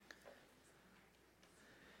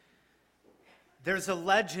There's a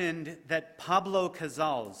legend that Pablo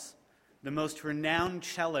Casals, the most renowned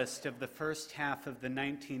cellist of the first half of the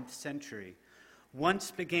 19th century, once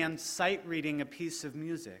began sight reading a piece of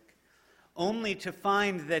music, only to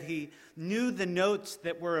find that he knew the notes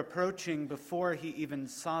that were approaching before he even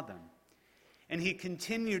saw them. And he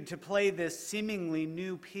continued to play this seemingly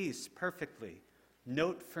new piece perfectly,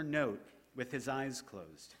 note for note, with his eyes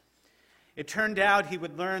closed. It turned out he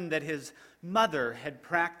would learn that his mother had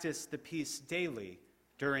practiced the piece daily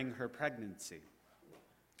during her pregnancy.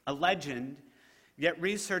 A legend, yet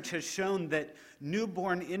research has shown that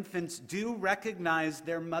newborn infants do recognize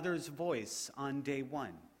their mother's voice on day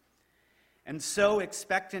one. And so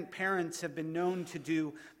expectant parents have been known to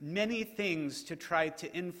do many things to try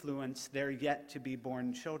to influence their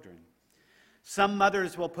yet-to-be-born children. Some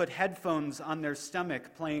mothers will put headphones on their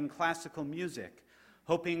stomach playing classical music,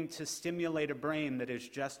 hoping to stimulate a brain that is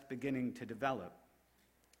just beginning to develop.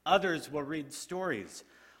 Others will read stories,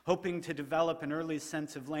 hoping to develop an early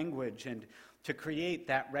sense of language and to create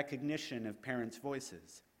that recognition of parents'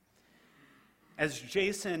 voices. As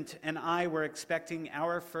Jason and I were expecting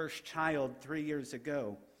our first child 3 years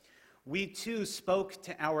ago, we too spoke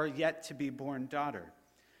to our yet-to-be-born daughter.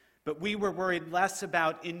 But we were worried less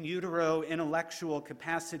about in utero intellectual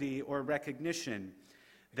capacity or recognition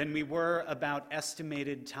than we were about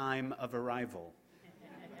estimated time of arrival.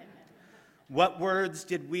 What words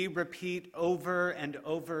did we repeat over and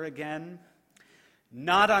over again?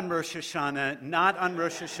 Not on Rosh Hashanah, not on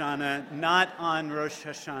Rosh Hashanah, not on Rosh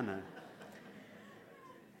Hashanah.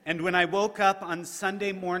 And when I woke up on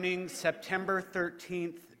Sunday morning, September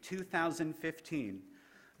 13th, 2015,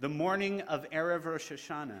 the morning of Erev Rosh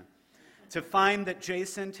Hashanah, to find that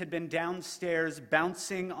Jason had been downstairs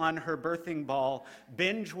bouncing on her birthing ball,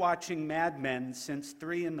 binge-watching Mad Men since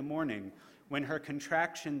 3 a.m. when her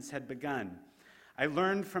contractions had begun, I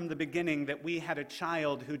learned from the beginning that we had a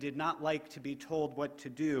child who did not like to be told what to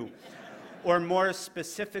do, or more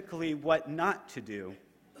specifically, what not to do.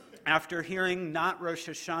 After hearing not Rosh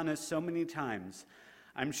Hashanah so many times,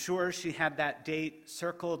 I'm sure she had that date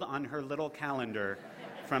circled on her little calendar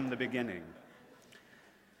from the beginning.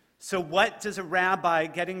 So what does a rabbi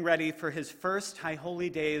getting ready for his first High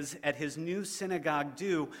Holy Days at his new synagogue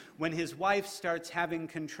do when his wife starts having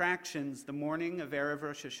contractions the morning of Erev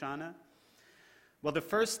Rosh Hashanah? Well, the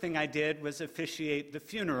first thing I did was officiate the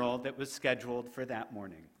funeral that was scheduled for that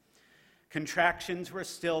morning. Contractions were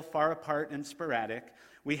still far apart and sporadic.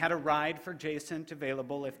 We had a ride for Jason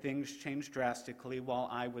available if things changed drastically while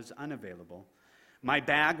I was unavailable. My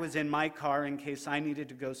bag was in my car in case I needed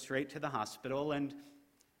to go straight to the hospital, and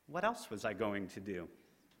what else was I going to do?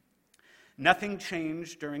 Nothing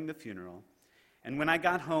changed during the funeral, and when I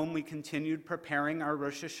got home, we continued preparing our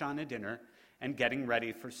Rosh Hashanah dinner and getting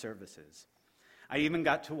ready for services. I even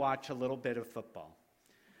got to watch a little bit of football.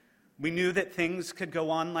 We knew that things could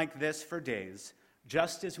go on like this for days,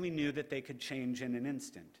 just as we knew that they could change in an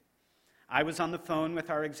instant. I was on the phone with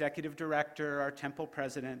our executive director, our temple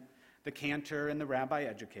president, the cantor, and the rabbi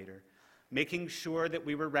educator, making sure that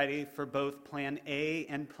we were ready for both Plan A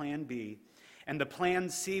and Plan B, and the Plan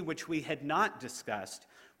C, which we had not discussed,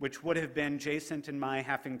 which would have been Jason and my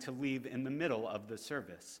having to leave in the middle of the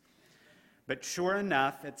service. But sure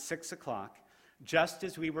enough, at 6 o'clock, just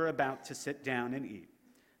as we were about to sit down and eat,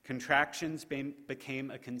 contractions became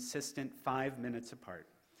a consistent 5 minutes apart.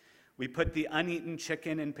 We put the uneaten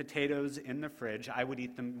chicken and potatoes in the fridge. I would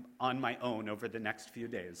eat them on my own over the next few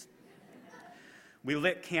days. We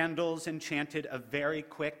lit candles and chanted a very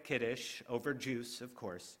quick Kiddush over juice, of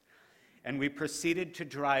course, and we proceeded to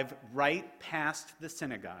drive right past the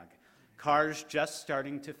synagogue, cars just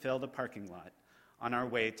starting to fill the parking lot, on our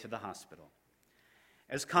way to the hospital.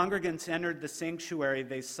 As congregants entered the sanctuary,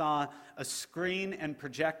 they saw a screen and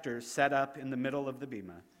projector set up in the middle of the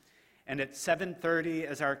bima, and at 7:30,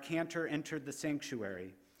 as our cantor entered the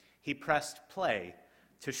sanctuary, he pressed play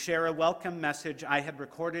to share a welcome message I had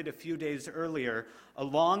recorded a few days earlier,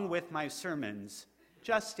 along with my sermons,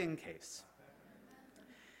 just in case.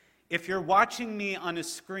 If you're watching me on a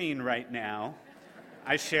screen right now,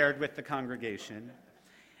 I shared with the congregation,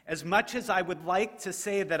 as much as I would like to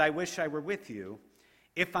say that I wish I were with you,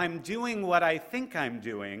 if I'm doing what I think I'm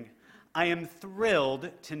doing, I am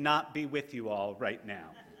thrilled to not be with you all right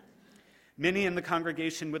now. Many in the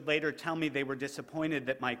congregation would later tell me they were disappointed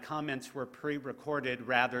that my comments were pre-recorded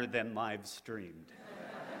rather than live-streamed.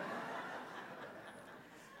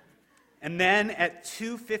 And then at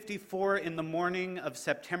 2:54 in the morning of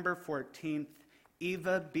September 14th,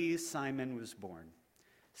 Eva B. Simon was born.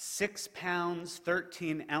 6 pounds,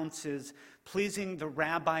 13 ounces, pleasing the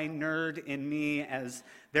rabbi nerd in me as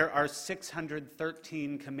there are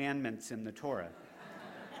 613 commandments in the Torah.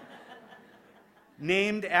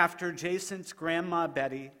 Named after Jason's grandma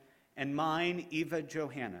Betty and mine Eva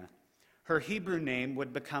Johanna, her Hebrew name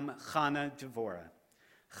would become Chana Devorah.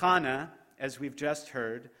 Chana, as we've just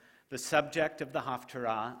heard, the subject of the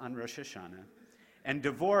Haftarah on Rosh Hashanah, and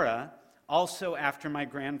Devorah, also after my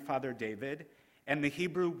grandfather David, and the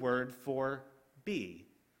Hebrew word for bee,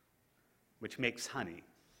 which makes honey.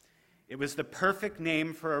 It was the perfect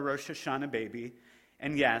name for a Rosh Hashanah baby,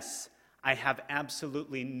 and yes, I have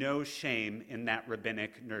absolutely no shame in that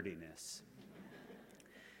rabbinic nerdiness.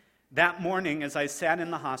 That morning, as I sat in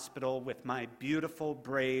the hospital with my beautiful,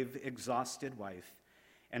 brave, exhausted wife,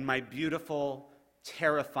 and my beautiful,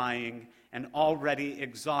 terrifying, and already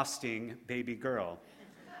exhausting baby girl,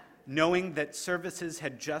 knowing that services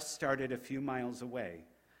had just started a few miles away,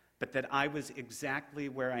 but that I was exactly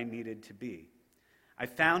where I needed to be, I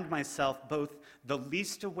found myself both the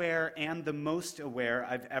least aware and the most aware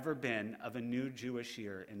I've ever been of a new Jewish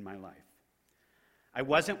year in my life. I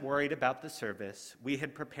wasn't worried about the service. We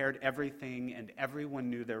had prepared everything, and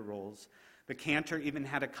everyone knew their roles. The cantor even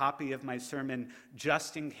had a copy of my sermon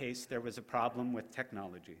just in case there was a problem with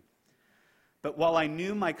technology. But while I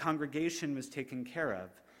knew my congregation was taken care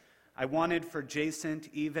of, I wanted for Jason,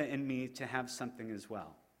 Eva, and me to have something as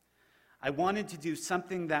well. I wanted to do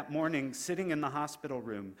something that morning sitting in the hospital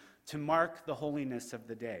room to mark the holiness of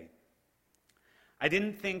the day. I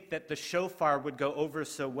didn't think that the shofar would go over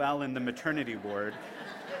so well in the maternity ward.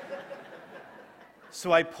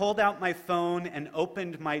 So I pulled out my phone and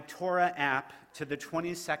opened my Torah app to the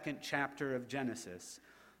 22nd chapter of Genesis,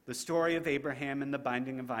 the story of Abraham and the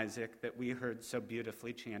binding of Isaac that we heard so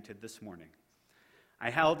beautifully chanted this morning. I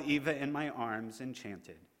held Eva in my arms and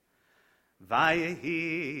chanted, Vayehi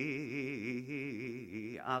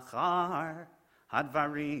achar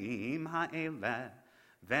hadvarim ha'eleh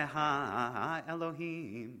veha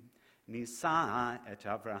Elohim nisa et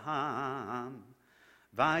Avraham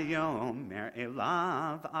vayomer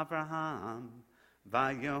elav Avraham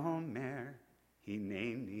vayomer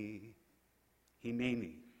hineni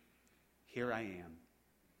here I am.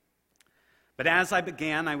 But as I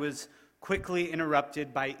began, I was quickly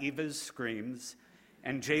interrupted by Eva's screams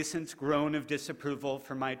and Jason's groan of disapproval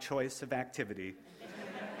for my choice of activity.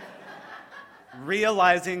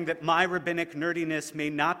 Realizing that my rabbinic nerdiness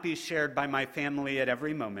may not be shared by my family at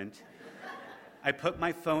every moment, I put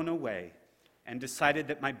my phone away and decided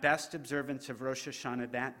that my best observance of Rosh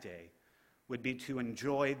Hashanah that day would be to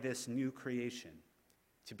enjoy this new creation,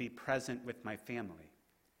 to be present with my family.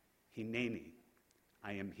 Hineni,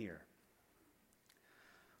 I am here.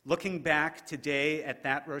 Looking back today at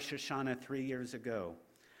that Rosh Hashanah 3 years ago,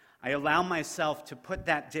 I allow myself to put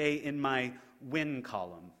that day in my win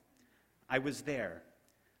column. I was there.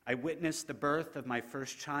 I witnessed the birth of my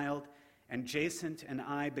first child, and Jason and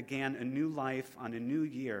I began a new life on a new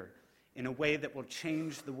year in a way that will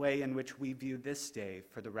change the way in which we view this day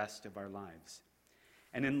for the rest of our lives.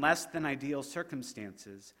 And in less than ideal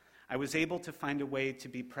circumstances, I was able to find a way to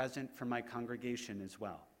be present for my congregation as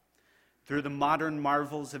well. Through the modern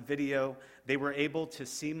marvels of video, they were able to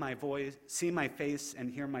see my face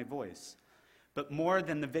and hear my voice. But more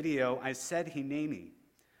than the video, I said Hineni.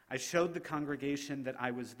 I showed the congregation that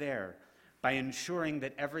I was there by ensuring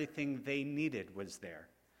that everything they needed was there,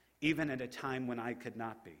 even at a time when I could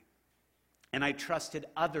not be. And I trusted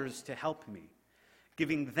others to help me,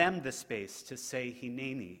 giving them the space to say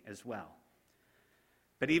Hineni as well.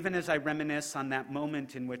 But even as I reminisce on that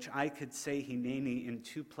moment in which I could say Hineni in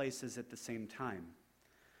two places at the same time,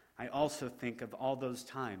 I also think of all those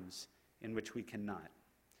times in which we cannot.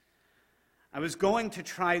 I was going to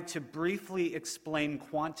try to briefly explain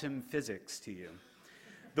quantum physics to you,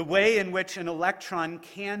 the way in which an electron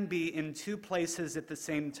can be in two places at the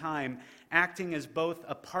same time, acting as both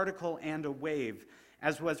a particle and a wave,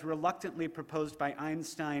 as was reluctantly proposed by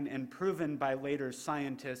Einstein and proven by later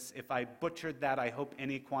scientists. If I butchered that, I hope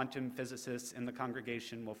any quantum physicists in the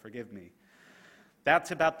congregation will forgive me. That's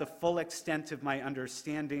about the full extent of my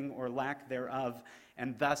understanding or lack thereof,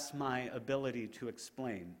 and thus my ability to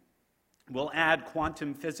explain. We'll add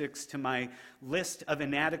quantum physics to my list of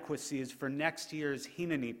inadequacies for next year's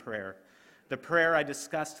Hineni prayer, the prayer I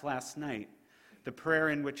discussed last night, the prayer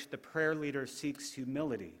in which the prayer leader seeks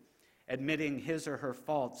humility, admitting his or her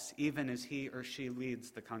faults even as he or she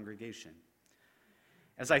leads the congregation.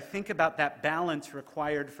 As I think about that balance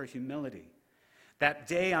required for humility, that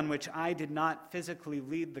day on which I did not physically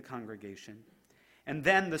lead the congregation, and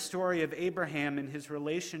then the story of Abraham and his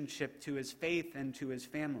relationship to his faith and to his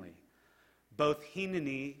family, Both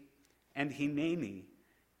Hineni and Hineni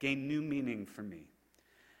gain new meaning for me,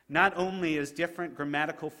 not only as different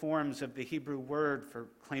grammatical forms of the Hebrew word for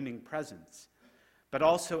claiming presence, but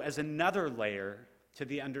also as another layer to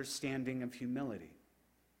the understanding of humility,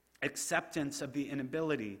 acceptance of the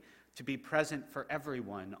inability to be present for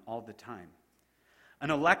everyone all the time. An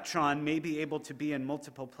electron may be able to be in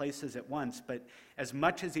multiple places at once, but as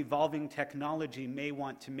much as evolving technology may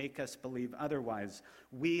want to make us believe otherwise,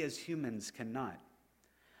 we as humans cannot.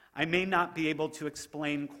 I may not be able to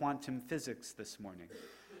explain quantum physics this morning,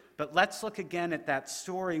 but let's look again at that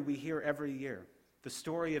story we hear every year, the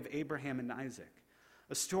story of Abraham and Isaac,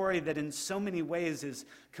 a story that in so many ways is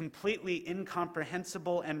completely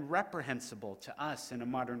incomprehensible and reprehensible to us in a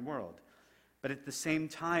modern world, but at the same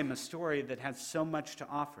time, a story that has so much to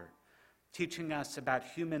offer, teaching us about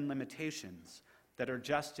human limitations that are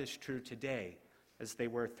just as true today as they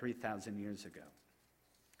were 3,000 years ago.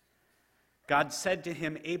 God said to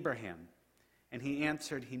him, Abraham, and he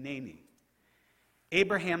answered, Hineni.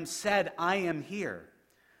 Abraham said, I am here.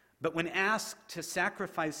 But when asked to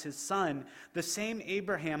sacrifice his son, the same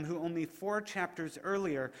Abraham who only 4 chapters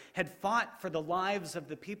earlier had fought for the lives of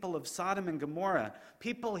the people of Sodom and Gomorrah,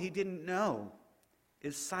 people he didn't know,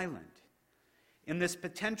 is silent. In this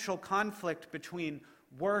potential conflict between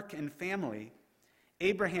work and family,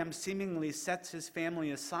 Abraham seemingly sets his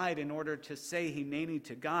family aside in order to say Hineni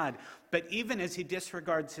to God, but even as he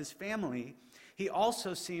disregards his family, he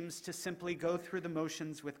also seems to simply go through the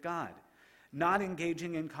motions with God, not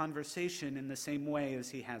engaging in conversation in the same way as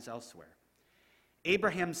he has elsewhere.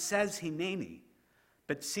 Abraham says Hineni,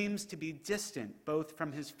 but seems to be distant both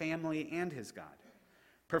from his family and his God,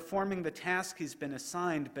 performing the task he's been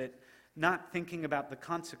assigned, but not thinking about the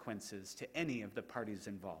consequences to any of the parties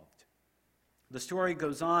involved. The story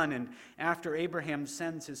goes on, and after Abraham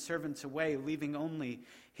sends his servants away, leaving only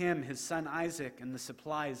him, his son Isaac, and the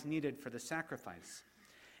supplies needed for the sacrifice,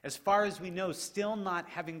 as far as we know, still not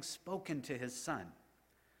having spoken to his son,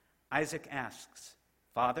 Isaac asks,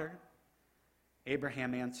 Father?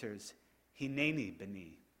 Abraham answers, Hineni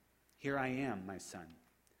beni, here I am, my son.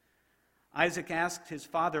 Isaac asked his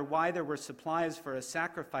father why there were supplies for a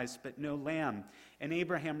sacrifice but no lamb, and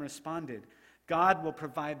Abraham responded, God will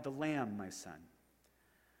provide the lamb, my son.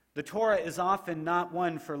 The Torah is often not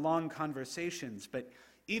one for long conversations, but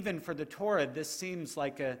even for the Torah, this seems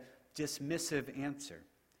like a dismissive answer.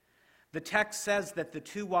 The text says that the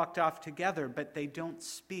two walked off together, but they don't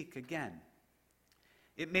speak again.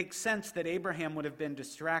 It makes sense that Abraham would have been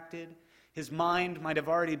distracted. His mind might have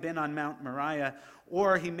already been on Mount Moriah,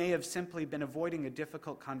 or he may have simply been avoiding a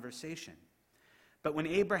difficult conversation. But when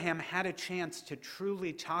Abraham had a chance to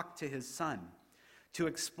truly talk to his son, to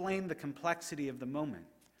explain the complexity of the moment,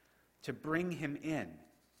 to bring him in,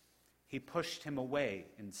 he pushed him away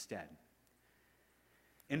instead.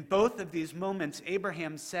 In both of these moments,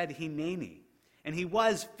 Abraham said Hineni, and he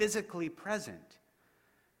was physically present,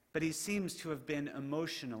 but he seems to have been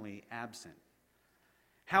emotionally absent.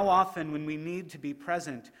 How often, when we need to be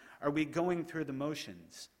present, are we going through the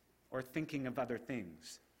motions or thinking of other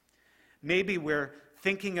things? Maybe we're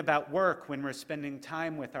thinking about work when we're spending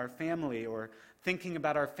time with our family, or thinking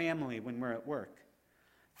about our family when we're at work,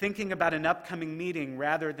 thinking about an upcoming meeting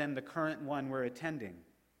rather than the current one we're attending,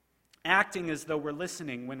 acting as though we're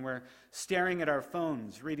listening when we're staring at our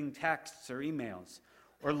phones, reading texts or emails,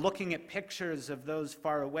 or looking at pictures of those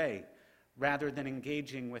far away rather than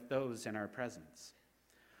engaging with those in our presence.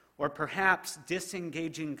 Or perhaps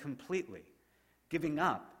disengaging completely, giving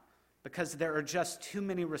up, because there are just too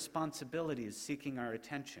many responsibilities seeking our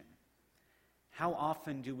attention. How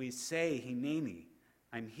often do we say, Hineni,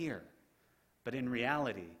 I'm here, but in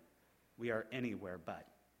reality, we are anywhere but.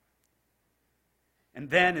 And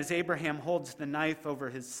then, as Abraham holds the knife over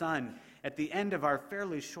his son, at the end of our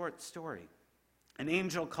fairly short story, an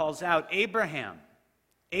angel calls out, Abraham,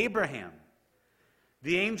 Abraham.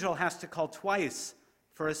 The angel has to call twice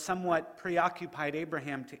for a somewhat preoccupied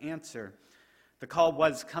Abraham to answer. The call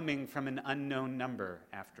was coming from an unknown number,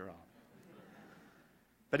 after all.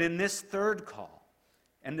 But in this third call,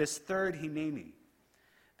 and this third Hineni,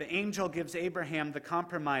 the angel gives Abraham the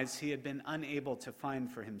compromise he had been unable to find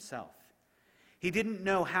for himself. He didn't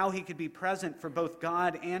know how he could be present for both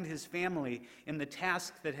God and his family in the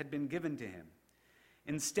task that had been given to him.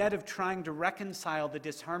 Instead of trying to reconcile the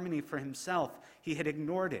disharmony for himself, he had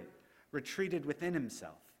ignored it, retreated within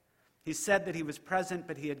himself. He said that he was present,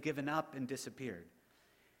 but he had given up and disappeared.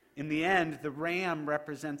 In the end, the ram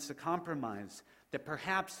represents a compromise that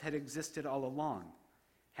perhaps had existed all along,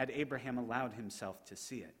 had Abraham allowed himself to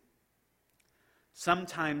see it.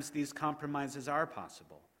 Sometimes these compromises are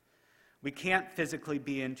possible. We can't physically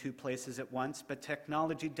be in two places at once, but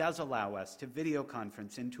technology does allow us to video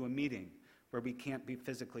conference into a meeting where we can't be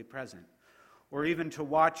physically present, or even to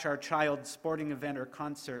watch our child's sporting event or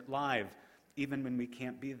concert live, even when we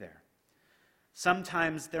can't be there.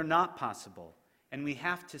 Sometimes they're not possible, and we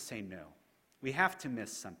have to say no. We have to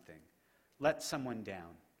miss something, let someone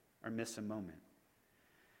down, or miss a moment.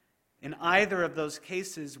 In either of those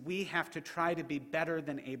cases, we have to try to be better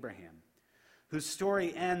than Abraham, whose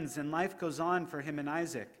story ends and life goes on for him and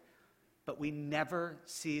Isaac, but we never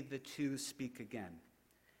see the two speak again.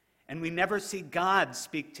 And we never see God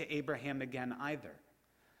speak to Abraham again either.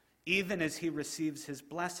 Even as he receives his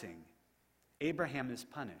blessing, Abraham is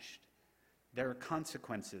punished. There are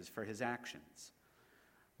consequences for his actions.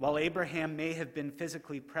 While Abraham may have been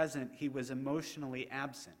physically present, he was emotionally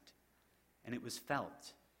absent, and it was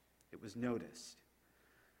felt. It was noticed.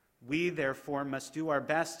 We, therefore, must do our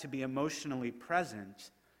best to be emotionally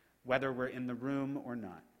present, whether we're in the room or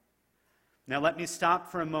not. Now, let me stop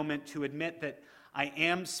for a moment to admit that I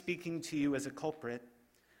am speaking to you as a culprit.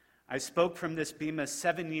 I spoke from this bema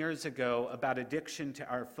 7 years ago about addiction to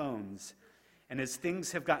our phones, and as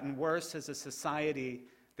things have gotten worse as a society,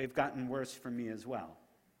 they've gotten worse for me as well.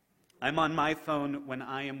 I'm on my phone when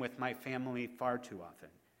I am with my family far too often.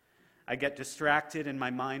 I get distracted and my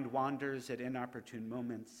mind wanders at inopportune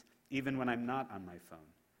moments, even when I'm not on my phone.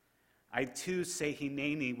 I too say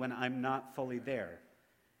hineni when I'm not fully there,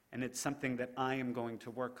 and it's something that I am going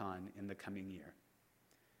to work on in the coming year.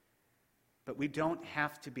 But we don't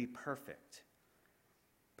have to be perfect.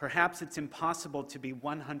 Perhaps it's impossible to be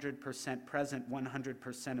 100% present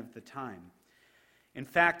 100% of the time. In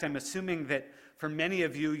fact, I'm assuming that for many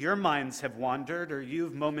of you, your minds have wandered or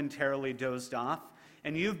you've momentarily dozed off,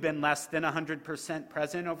 and you've been less than 100%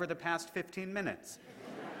 present over the past 15 minutes.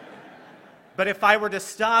 But if I were to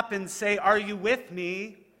stop and say, "Are you with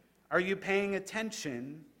me? Are you paying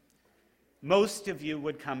attention?" most of you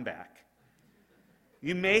would come back.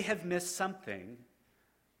 You may have missed something,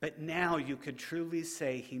 but now you could truly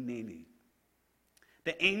say hineni.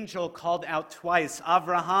 The angel called out twice,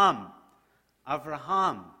 "Avraham,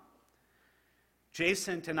 Avraham."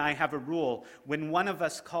 Jason and I have a rule. When one of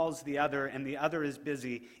us calls the other and the other is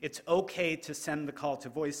busy, it's okay to send the call to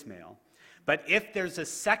voicemail. But if there's a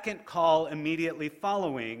second call immediately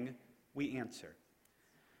following, we answer.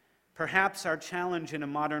 Perhaps our challenge in a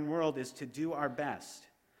modern world is to do our best,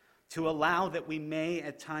 to allow that we may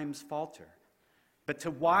at times falter, but to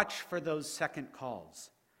watch for those second calls,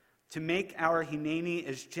 to make our hineni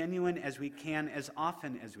as genuine as we can, as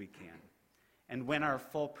often as we can, and when our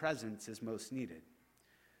full presence is most needed.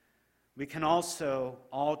 We can also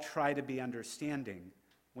all try to be understanding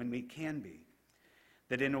when we can be,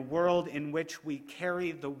 that in a world in which we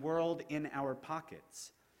carry the world in our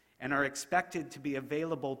pockets and are expected to be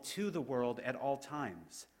available to the world at all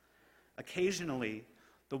times, occasionally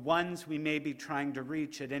the ones we may be trying to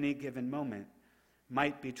reach at any given moment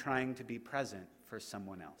might be trying to be present for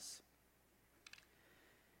someone else.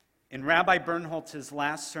 In Rabbi Bernholtz's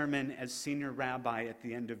last sermon as senior rabbi at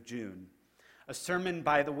the end of June, a sermon,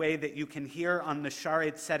 by the way, that you can hear on the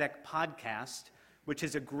Shaarei Tzedek podcast, which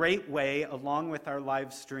is a great way, along with our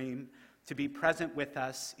live stream, to be present with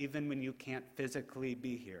us even when you can't physically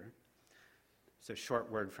be here. It's a short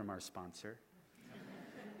word from our sponsor.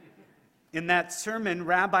 In that sermon,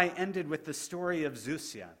 Rabbi ended with the story of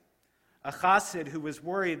Zusia, a chassid who was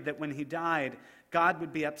worried that when he died, God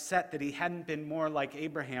would be upset that he hadn't been more like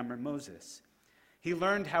Abraham or Moses. He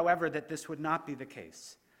learned, however, that this would not be the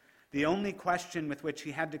case. The only question with which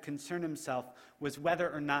he had to concern himself was whether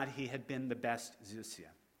or not he had been the best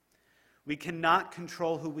Zusia. We cannot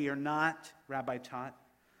control who we are not, Rabbi taught,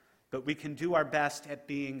 but we can do our best at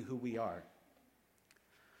being who we are.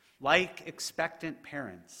 Like expectant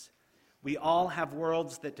parents, we all have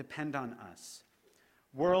worlds that depend on us,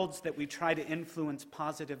 worlds that we try to influence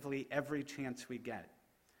positively every chance we get.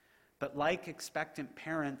 But like expectant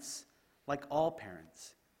parents, like all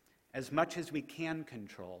parents, as much as we can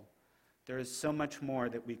control, there is so much more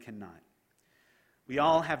that we cannot. We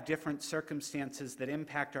all have different circumstances that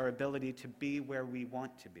impact our ability to be where we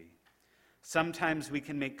want to be. Sometimes we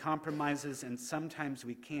can make compromises and sometimes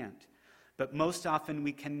we can't, but most often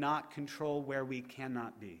we cannot control where we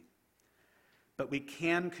cannot be. But we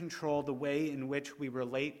can control the way in which we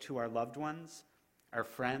relate to our loved ones, our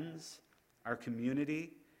friends, our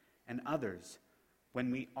community, and others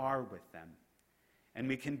when we are with them. And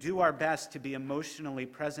we can do our best to be emotionally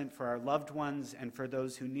present for our loved ones and for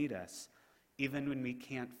those who need us, even when we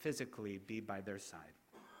can't physically be by their side.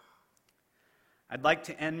 I'd like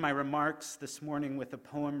to end my remarks this morning with a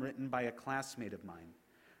poem written by a classmate of mine,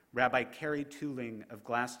 Rabbi Carrie Tooling of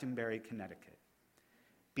Glastonbury, Connecticut.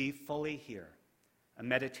 Be fully here, a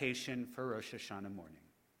meditation for Rosh Hashanah morning.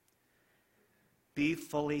 Be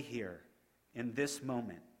fully here in this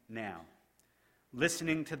moment now,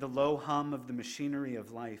 listening to the low hum of the machinery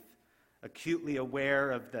of life, acutely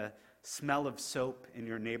aware of the smell of soap in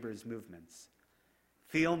your neighbor's movements.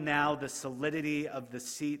 Feel now the solidity of the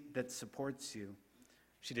seat that supports you.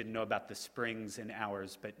 She didn't know about the springs in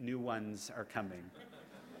ours, but new ones are coming.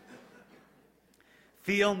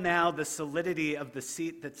 Feel now the solidity of the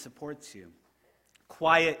seat that supports you.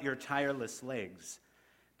 Quiet your tireless legs.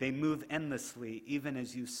 They move endlessly even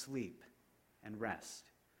as you sleep and rest.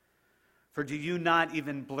 For do you not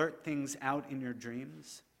even blurt things out in your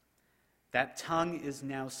dreams? That tongue is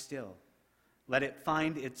now still. Let it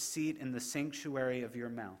find its seat in the sanctuary of your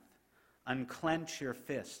mouth. Unclench your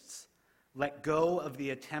fists. Let go of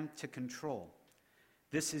the attempt to control.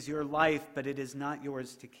 This is your life, but it is not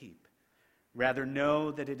yours to keep. Rather,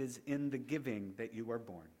 know that it is in the giving that you are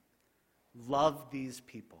born. Love these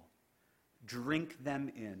people. Drink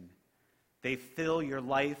them in. They fill your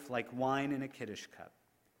life like wine in a Kiddush cup.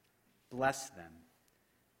 Bless them.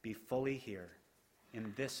 Be fully here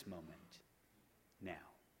in this moment now.